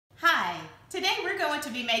Today we're going to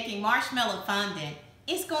be making marshmallow fondant.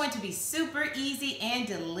 It's going to be super easy and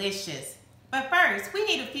delicious. But first, we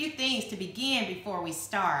need a few things to begin before we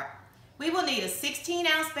start. We will need a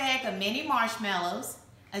 16-ounce bag of mini marshmallows,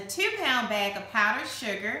 a 2-pound bag of powdered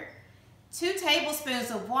sugar, 2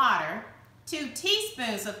 tablespoons of water, 2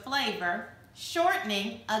 teaspoons of flavor,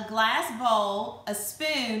 shortening, a glass bowl, a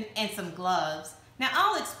spoon, and some gloves. Now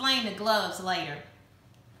I'll explain the gloves later.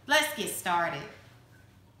 Let's get started.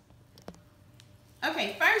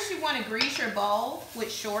 Okay, first you want to grease your bowl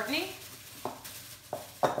with shortening.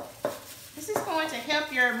 This is going to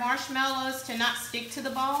help your marshmallows to not stick to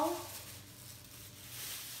the bowl.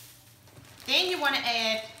 Then you want to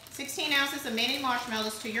add 16 ounces of mini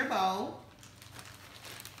marshmallows to your bowl.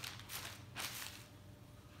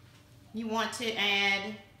 You want to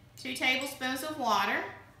add 2 tablespoons of water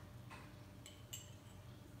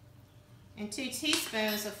and 2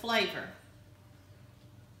 teaspoons of flavor.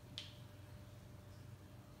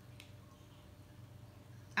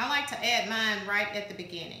 I like to add mine right at the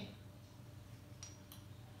beginning.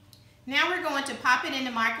 Now we're going to pop it in the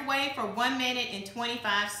microwave for 1 minute and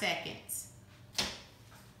 25 seconds.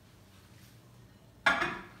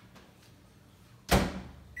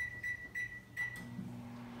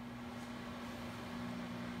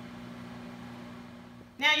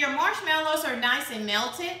 Now your marshmallows are nice and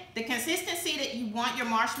melted. The consistency that you want your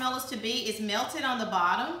marshmallows to be is melted on the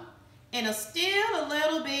bottom and still a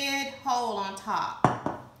little bit whole on top.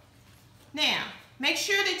 Now, make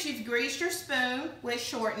sure that you've greased your spoon with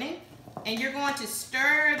shortening, and you're going to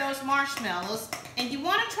stir those marshmallows, and you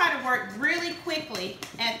want to try to work really quickly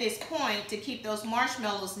at this point to keep those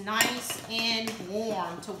marshmallows nice and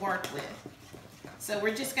warm to work with. So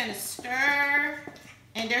we're just going to stir,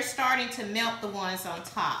 and they're starting to melt the ones on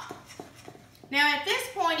top. Now at this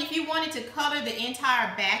point, if you wanted to color the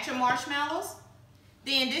entire batch of marshmallows,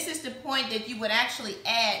 then this is the point that you would actually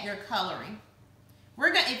add your coloring.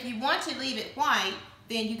 If you want to leave it white,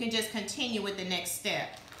 then you can just continue with the next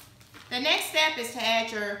step. The next step is to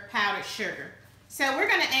add your powdered sugar. So we're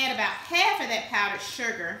going to add about half of that powdered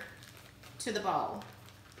sugar to the bowl.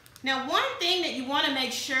 Now one thing that you want to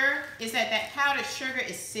make sure is that that powdered sugar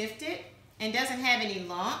is sifted and doesn't have any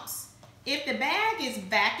lumps. If the bag is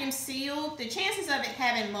vacuum sealed, the chances of it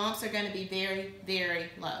having lumps are going to be very, very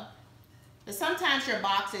low. But sometimes your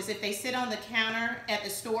boxes, if they sit on the counter at the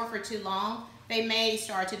store for too long, they may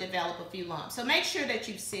start to develop a few lumps. So make sure that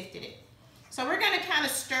you've sifted it. So we're going to kind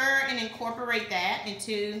of stir and incorporate that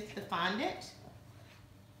into the fondant.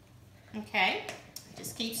 Okay,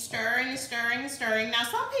 just keep stirring and stirring and stirring. Now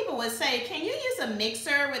some people would say, can you use a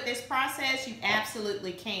mixer with this process? You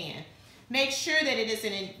absolutely can. Make sure that it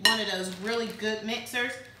isn't in one of those really good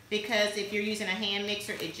mixers, because if you're using a hand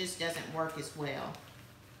mixer, it just doesn't work as well.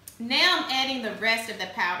 Now I'm adding the rest of the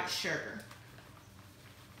powdered sugar.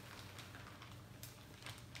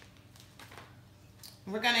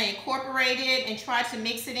 We're going to incorporate it and try to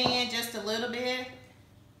mix it in just a little bit,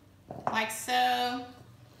 like so.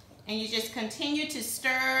 And you just continue to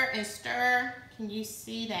stir and stir. Can you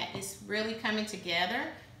see that it's really coming together?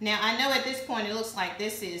 Now I know at this point it looks like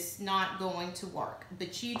this is not going to work,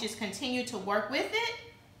 but you just continue to work with it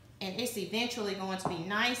and it's eventually going to be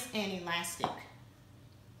nice and elastic.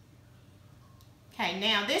 Okay,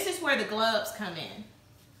 now this is where the gloves come in.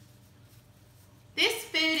 This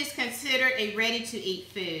food is considered a ready-to-eat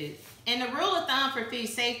food. And the rule of thumb for food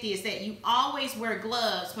safety is that you always wear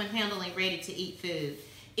gloves when handling ready-to-eat food.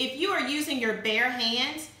 If you are using your bare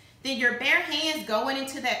hands, then your bare hands going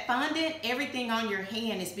into that fondant, everything on your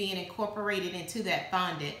hand is being incorporated into that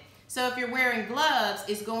fondant. So if you're wearing gloves,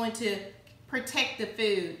 it's going to protect the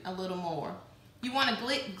food a little more. You want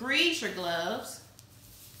to grease your gloves.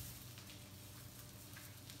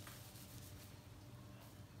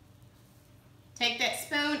 Take that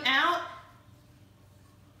spoon out,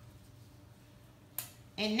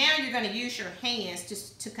 and now you're going to use your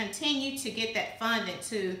hands to continue to get that fondant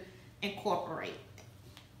to incorporate.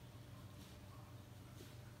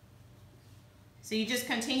 So you just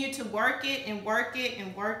continue to work it and work it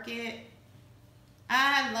and work it.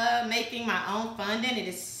 I love making my own fondant. It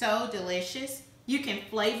is so delicious. You can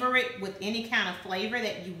flavor it with any kind of flavor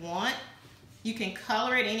that you want. You can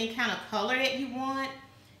color it any kind of color that you want.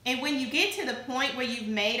 And when you get to the point where you've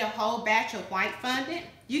made a whole batch of white fondant,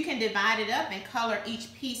 you can divide it up and color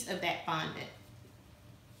each piece of that fondant.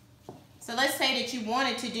 So let's say that you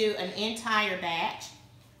wanted to do an entire batch.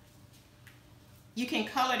 You can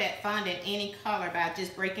color that fondant any color by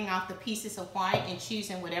just breaking off the pieces of white and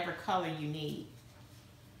choosing whatever color you need.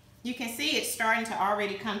 You can see it's starting to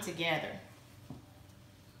already come together.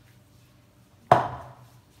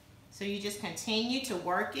 So you just continue to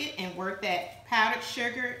work it and work that powdered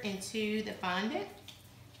sugar into the fondant.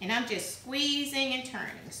 And I'm just squeezing and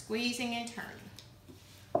turning, squeezing and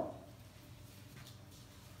turning.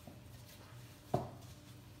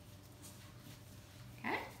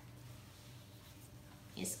 Okay.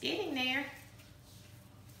 It's getting there.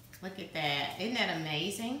 Look at that. Isn't that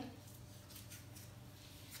amazing?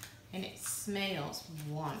 And it smells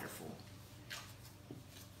wonderful.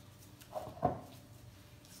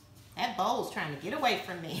 That bowl's trying to get away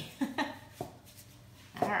from me.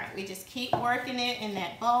 All right, we just keep working it in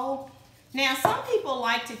that bowl. Now, some people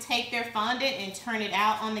like to take their fondant and turn it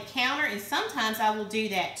out on the counter, and sometimes I will do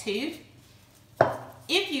that too.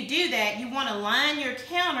 If you do that, you want to line your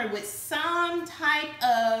counter with some type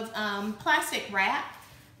of plastic wrap.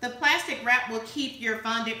 The plastic wrap will keep your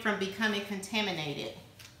fondant from becoming contaminated.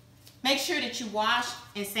 Make sure that you wash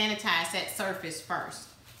and sanitize that surface first.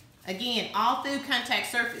 Again, all food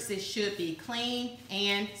contact surfaces should be clean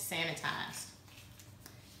and sanitized.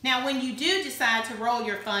 Now, when you do decide to roll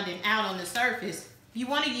your fondant out on the surface, you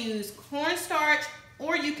want to use cornstarch,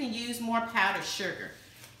 or you can use more powdered sugar.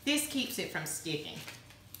 This keeps it from sticking.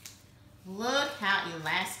 Look how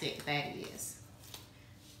elastic that is.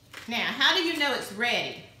 Now, how do you know it's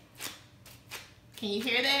ready? Can you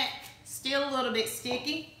hear that? Still a little bit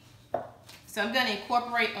sticky. So I'm going to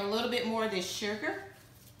incorporate a little bit more of this sugar.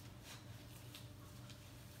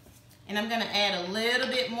 And I'm going to add a little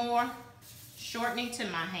bit more shortening to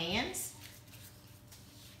my hands.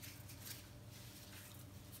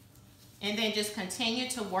 And then just continue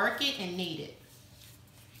to work it and knead it.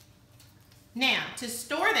 Now, to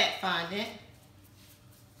store that fondant,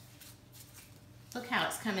 look how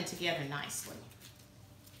it's coming together nicely.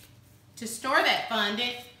 To store that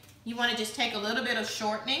fondant, you want to just take a little bit of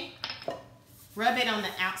shortening, rub it on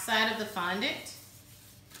the outside of the fondant.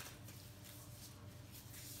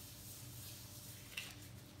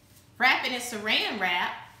 Wrap it in saran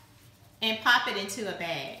wrap and pop it into a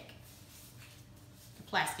bag, a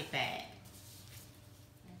plastic bag.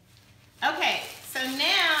 Okay, so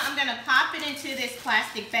now I'm going to pop it into this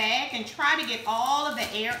plastic bag and try to get all of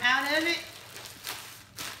the air out of it,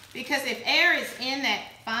 because if air is in that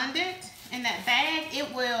fondant, in that bag,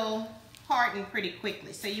 it will harden pretty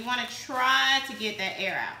quickly. So you want to try to get that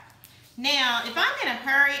air out. Now, if I'm in a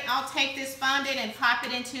hurry, I'll take this fondant and pop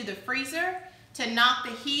it into the freezer to knock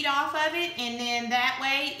the heat off of it, and then that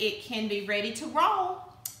way it can be ready to roll.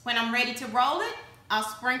 When I'm ready to roll it, I'll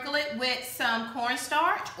sprinkle it with some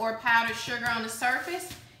cornstarch or powdered sugar on the surface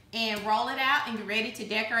and roll it out and get ready to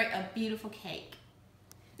decorate a beautiful cake.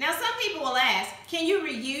 Now, some people will ask, can you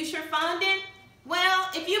reuse your fondant? Well,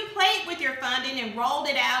 if you played with your fondant and rolled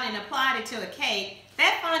it out and applied it to a cake,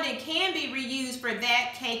 that fondant can be reused for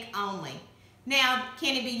that cake only. Now,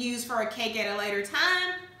 can it be used for a cake at a later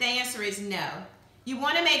time? The answer is no. You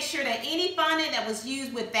want to make sure that any fondant that was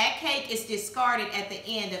used with that cake is discarded at the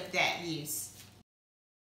end of that use.